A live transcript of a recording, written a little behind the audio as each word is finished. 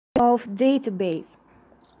of database.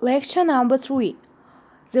 Lecture number 3.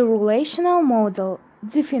 The relational model,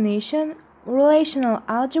 definition, relational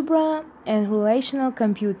algebra, and relational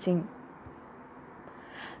computing.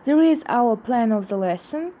 There is our plan of the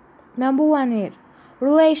lesson. Number 1 is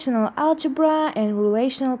relational algebra and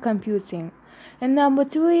relational computing. And number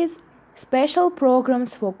 2 is special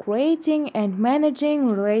programs for creating and managing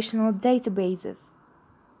relational databases.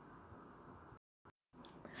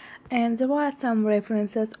 And there are some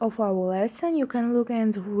references of our lesson. You can look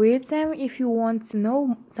and read them if you want to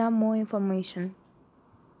know some more information.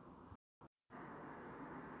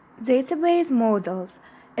 Database models.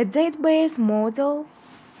 A database model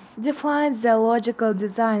defines the logical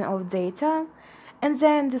design of data and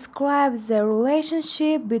then describes the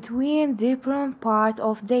relationship between different parts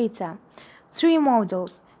of data. 3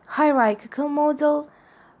 models: hierarchical model,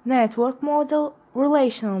 network model,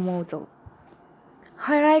 relational model.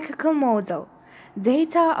 Hierarchical model.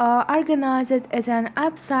 Data are organized as an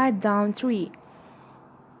upside-down tree.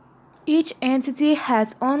 Each entity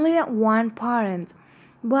has only one parent,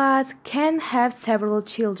 but can have several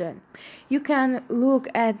children. You can look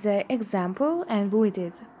at the example and read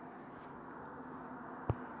it.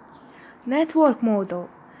 Network model.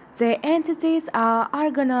 The entities are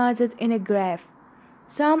organized in a graph.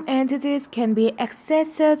 Some entities can be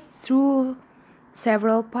accessed through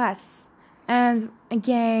several paths. And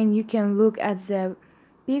again, you can look at the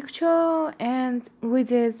picture and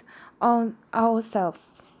read it on ourselves.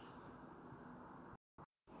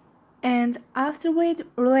 And after it,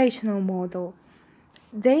 relational model.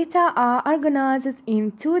 Data are organized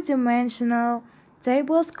in 2-dimensional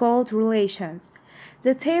tables called relations.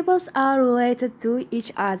 The tables are related to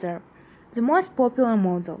each other, the most popular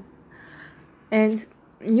model. And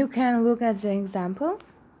you can look at the example.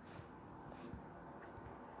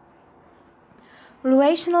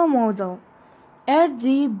 Relational model.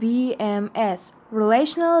 RDBMS,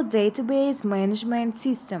 Relational Database Management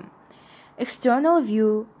System. External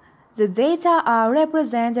view. The data are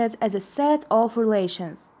represented as a set of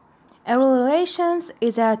relations. A relation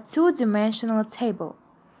is a 2-dimensional table.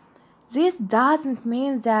 This doesn't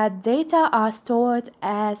mean that data are stored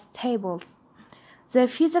as tables. The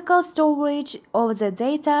physical storage of the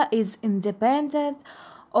data is independent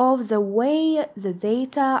of the way the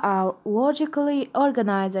data are logically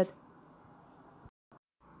organized.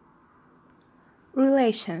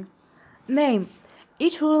 Relation. Name.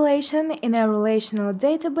 Each relation in a relational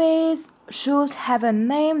database should have a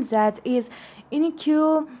name that is unique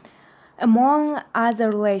among other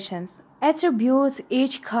relations. Attribute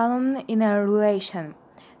each column in a relation.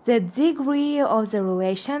 The degree of the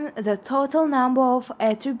relation, the total number of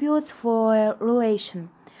attributes for a relation.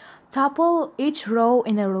 Tuple each row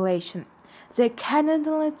in a relation. The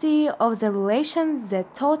cardinality of the relation, the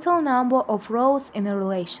total number of rows in a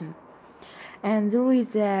relation. And there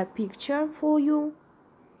is a picture for you.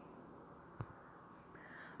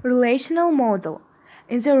 Relational model.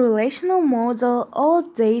 In the relational model, all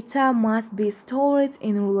data must be stored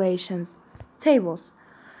in relations, tables.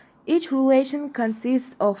 Each relation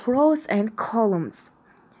consists of rows and columns.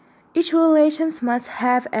 Each relation must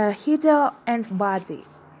have a header and body.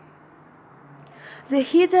 The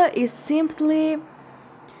header is simply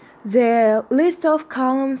the list of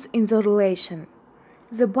columns in the relation.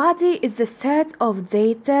 The body is the set of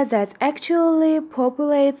data that actually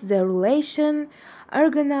populates the relation,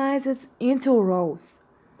 organized into rows.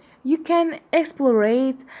 You can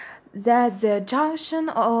explore that the junction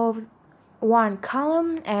of one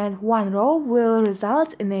column and one row will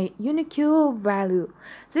result in a unique value.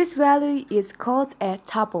 This value is called a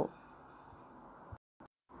tuple.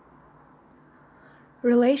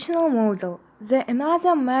 Relational model.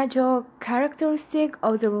 Another major characteristic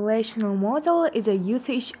of the relational model is the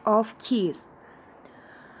usage of keys.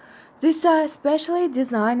 These are specially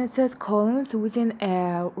designed as columns within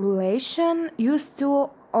a relation used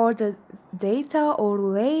to order data or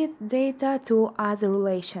relate data to other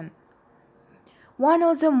relation. One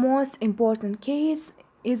of the most important keys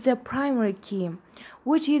is the primary key,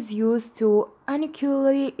 which is used to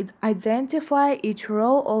uniquely identify each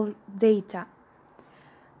row of data.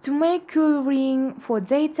 To make querying for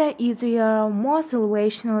data easier, most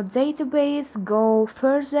relational databases go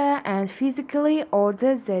further and physically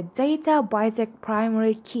order the data by the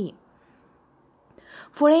primary key.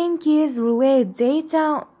 Foreign keys relate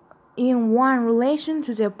data in one relation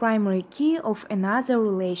to the primary key of another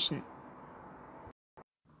relation.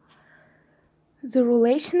 The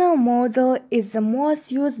relational model is the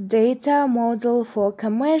most used data model for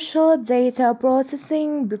commercial data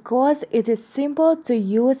processing because it is simple to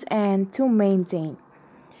use and to maintain.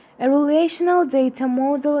 A relational data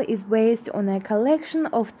model is based on a collection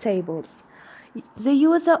of tables. The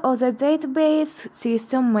user of the database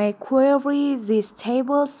system may query these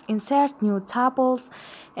tables, insert new tuples,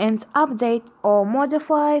 and update or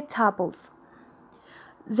modify tuples.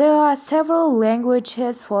 There are several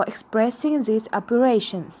languages for expressing these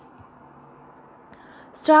operations.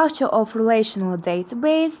 Structure of relational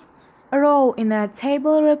database. A row in a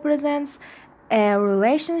table represents a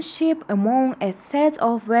relationship among a set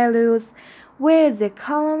of values where the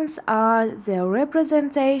columns are the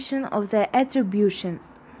representation of the attributions.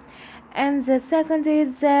 And the second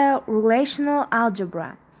is the relational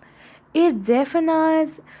algebra. It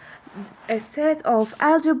defines a set of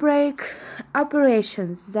algebraic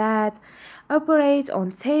operations that operate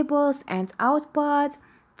on tables and output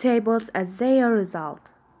tables as their result.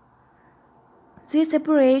 These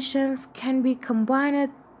operations can be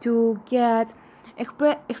combined to get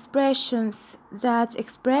expressions that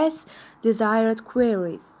express desired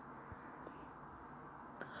queries.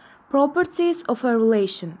 Properties of a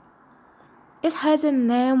relation. It has a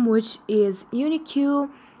name which is unique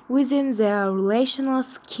within the relational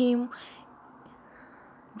scheme.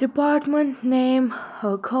 Department name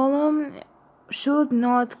column should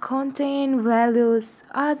not contain values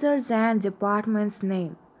other than department's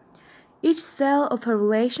name. Each cell of a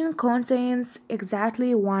relation contains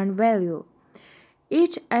exactly one value.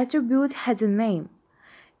 Each attribute has a name.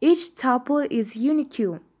 Each tuple is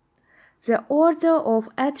unique. The order of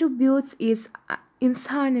attributes is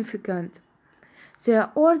insignificant. The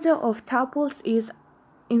order of tuples is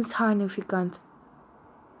insignificant.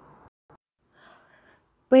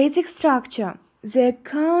 Basic structure. The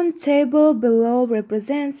account table below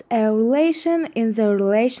represents a relation in the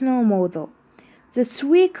relational model. The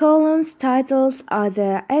three columns titles are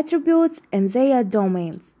the attributes and their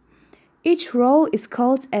domains. Each row is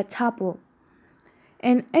called a tuple.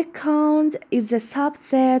 An account is a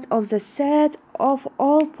subset of the set of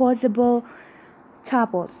all possible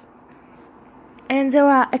tuples. And there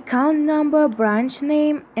are account number, branch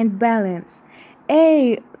name, and balance.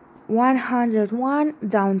 A101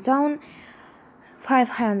 downtown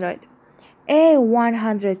 500.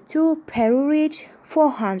 A102 Perry Ridge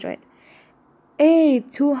 400.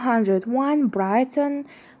 A201 Brighton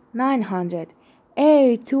 900.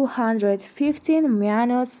 A215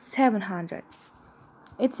 Mianos 700.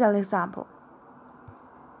 It's an example.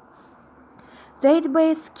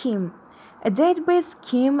 Database scheme. A database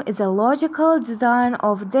scheme is a logical design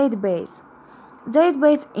of database.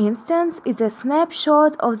 Database instance is a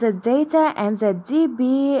snapshot of the data and the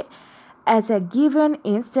DB at a given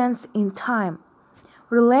instance in time.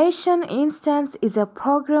 Relation instance is a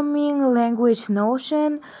programming language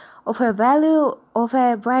notion of a value of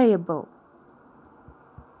a variable.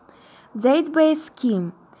 Database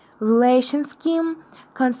scheme. Relation scheme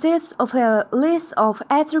consists of a list of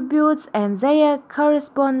attributes and their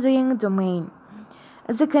corresponding domain.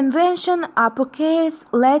 The convention uppercase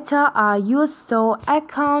letter are used so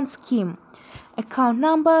account scheme, account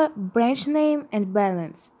number, branch name, and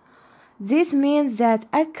balance. This means that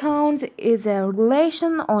account is a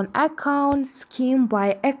relation on account scheme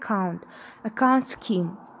by account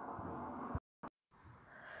scheme.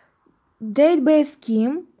 Database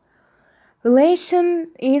scheme. Relation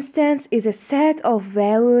instance is a set of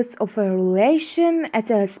values of a relation at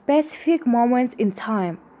a specific moment in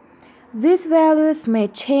time. These values may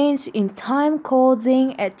change in time,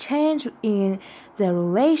 causing a change in the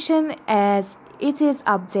relation as it is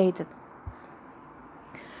updated.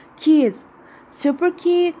 Keys.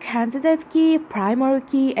 Superkey, candidate key, primary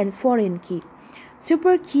key, and foreign key.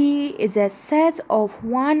 Superkey is a set of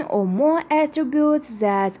one or more attributes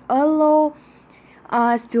that allow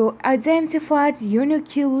us to identify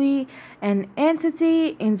uniquely an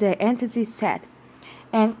entity in the entity set.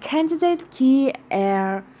 And candidate key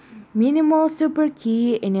are minimal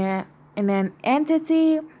superkey in an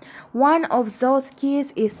entity. One of those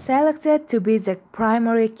keys is selected to be the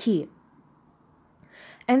primary key.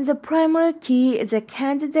 And the primary key is a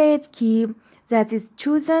candidate key that is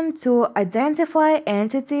chosen to identify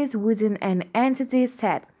entities within an entity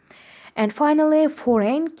set. And finally,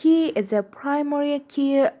 foreign key is a primary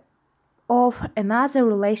key of another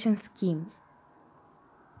relation scheme.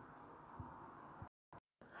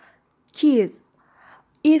 Keys.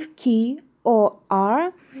 If key or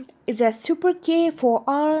R is a superkey for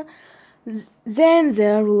R, then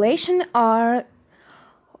the relation R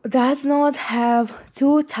does not have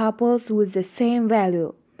two tuples with the same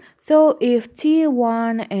value. So if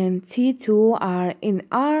T1 and T2 are in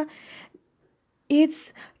R,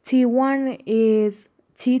 its T1 is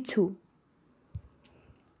T2.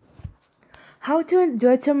 How to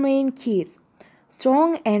determine keys?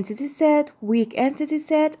 strong entity set, weak entity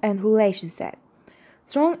set, and relation set.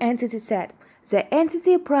 Strong entity set. The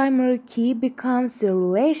entity primary key becomes the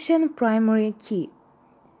relation primary key.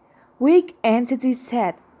 Weak entity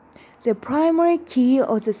set. The primary key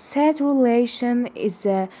of the set relation is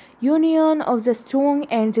the union of the strong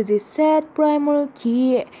entity set primary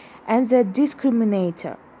key and the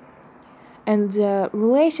discriminator. And the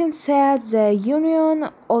relation set, the union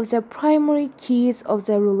of the primary keys of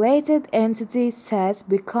the related entity sets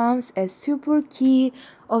becomes a superkey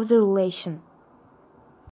of the relation.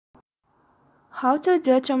 How to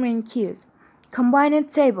determine keys?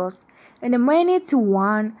 Combined tables. In a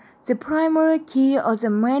many-to-one, the primary key of the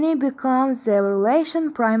many becomes the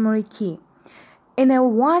relation primary key. In a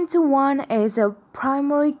one-to-one, as a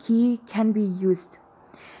primary key can be used.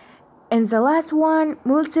 In the last one,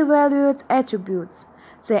 multivalued attributes.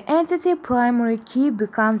 The entity primary key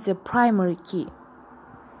becomes the primary key.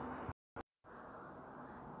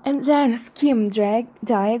 And then scheme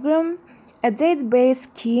diagram, a database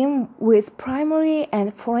scheme with primary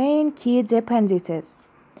and foreign key dependencies.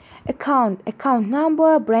 Account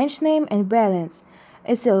number, branch name, and balance.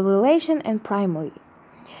 It's a relation and primary.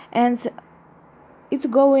 And it's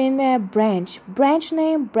going branch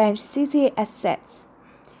name, branch city, assets.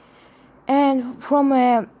 And from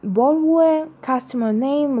a borrower, customer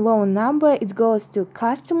name, loan number, it goes to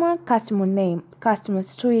customer name, customer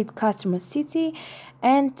street, customer city,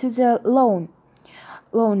 and to the loan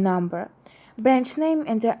number, branch name,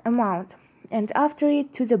 and the amount, and after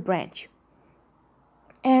it to the branch.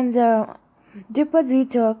 And the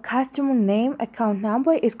depositor, customer name, account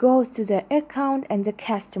number, it goes to the account and the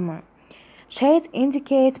customer. Shade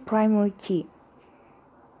indicates primary key.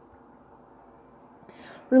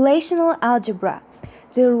 Relational algebra.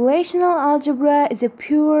 The relational algebra is a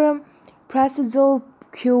pure procedural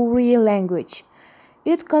query language.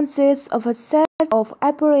 It consists of a set of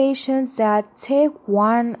operations that take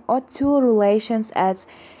one or two relations as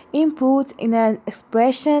input in an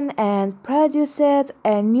expression and produces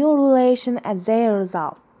a new relation as their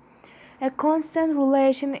result. A constant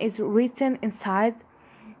relation is written inside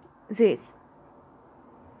this.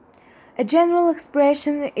 A general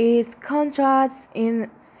expression is contrast in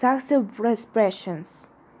successive expressions.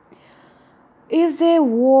 If the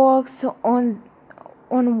works on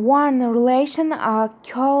one relation are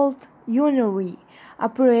called unary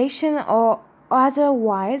operation or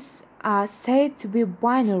otherwise are said to be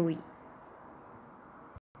binary.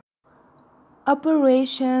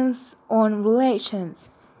 Operations on relations.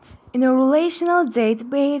 In a relational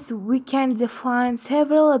database, we can define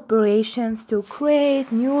several operations to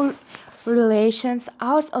create new relations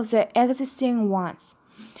out of the existing ones.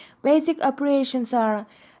 Basic operations are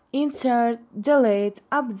insert, delete,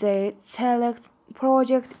 update, select,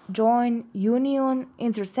 project, join, union,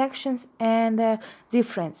 intersections, and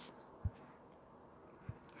difference.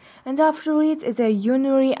 And after it is a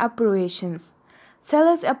unary operations.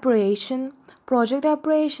 Select operation, project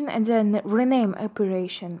operation, and then rename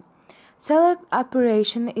operation. Select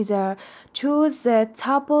operation is a choose the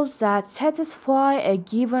tuples that satisfy a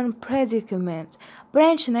given predicament.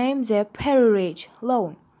 Branch name the peerage,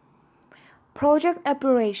 loan. Project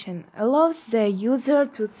operation allows the user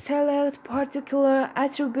to select particular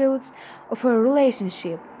attributes of a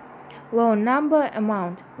relationship. Loan number,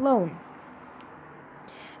 amount, loan.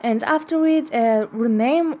 And after it, a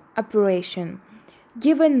rename operation.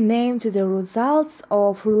 Give a name to the results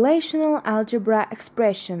of relational algebra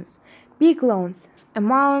expressions. Big loans,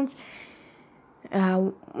 amount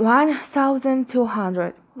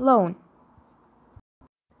 1,200, loan.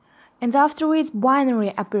 And after it,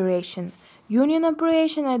 binary operation. Union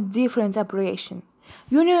operation and difference operation.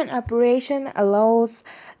 Union operation allows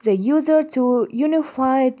the user to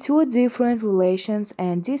unify two different relations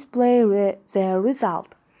and display the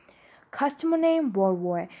result. Customer name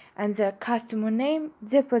borrower and the customer name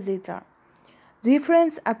depositor.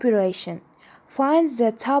 Difference operation finds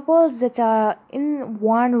the tuples that are in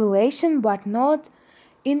one relation but not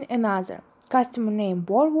in another. Customer name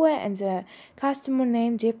borrower and the customer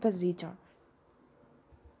name depositor.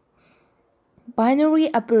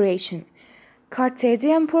 Binary operation.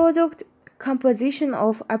 Cartesian product composition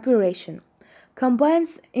of operation.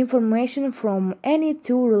 Combines information from any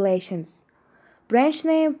two relations. Branch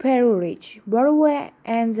name peerage, borrower,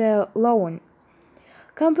 and loan.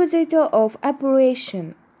 Compositor of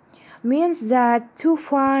operation means that to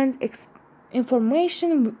find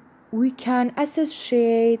information we can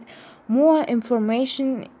associate more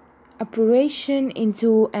information operation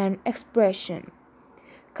into an expression.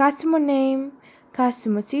 Customer name,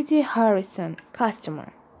 customer city, Harrison,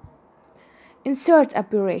 customer. Insert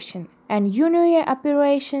operation. And unary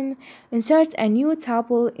operation, insert a new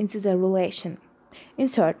tuple into the relation.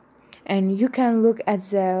 Insert, and you can look at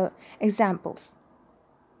the examples.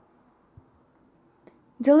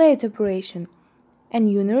 Delete operation. An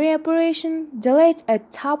unary operation, delete a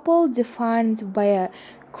tuple defined by a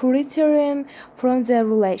criterion from the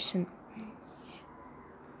relation.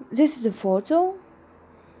 This is a photo.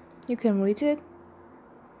 You can read it.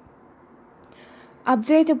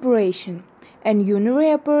 Update operation. An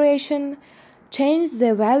unary operation, change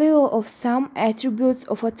the value of some attributes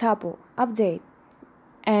of a tuple. Update.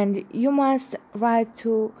 And you must write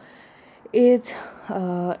to it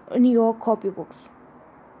in your copybooks.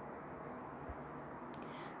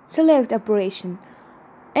 Select operation.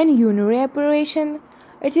 An unary operation,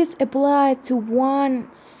 it is applied to one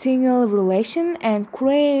single relation and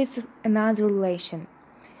creates another relation.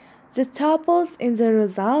 The tuples in the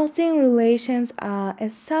resulting relations are a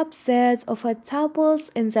subset of the tuples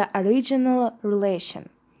in the original relation.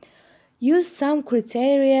 Use some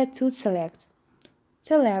criteria to select.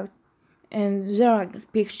 Select, and there is a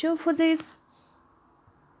picture for this.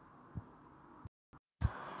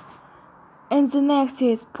 And the next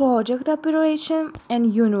is project operation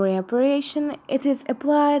and unary operation. It is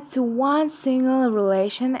applied to one single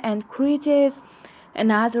relation and creates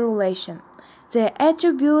another relation. The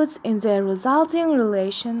attributes in the resulting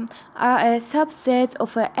relation are a subset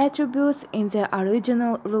of the attributes in the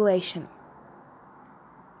original relation.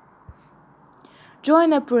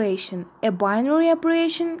 Join operation. A binary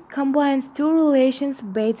operation combines two relations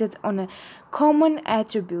based on common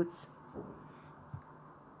attributes.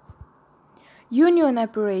 Union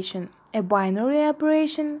operation. A binary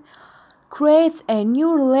operation creates a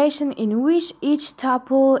new relation in which each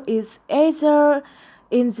tuple is either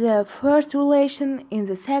in the first relation, in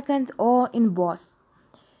the second, or in both.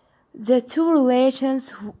 The two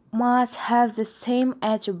relations must have the same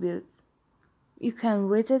attributes. You can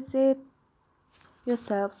read it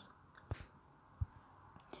yourselves.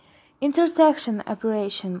 Intersection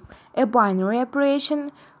operation. A binary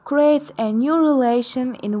operation creates a new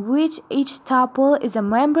relation in which each tuple is a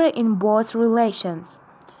member in both relations.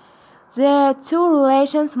 The two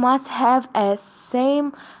relations must have the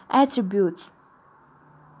same attributes.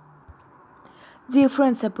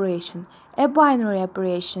 Difference operation. A binary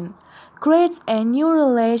operation creates a new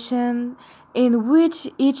relation in which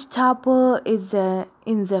each tuple is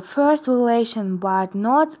in the first relation but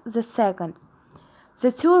not the second.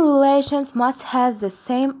 The two relations must have the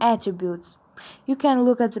same attributes. You can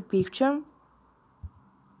look at the picture.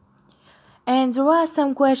 And there are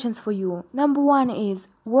some questions for you. Number 1 is,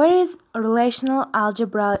 where is relational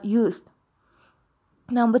algebra used?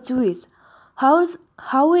 Number 2 is,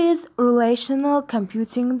 how is relational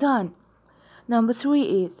computing done? Number 3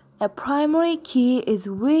 is, a primary key is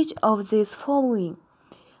which of these following?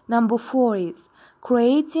 Number 4 is,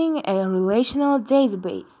 creating a relational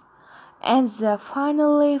database. And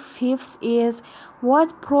finally, fifth is,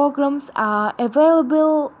 what programs are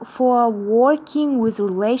available for working with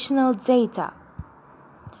relational data?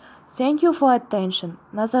 Thank you for attention.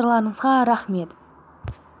 Назарларыңызға рахмет.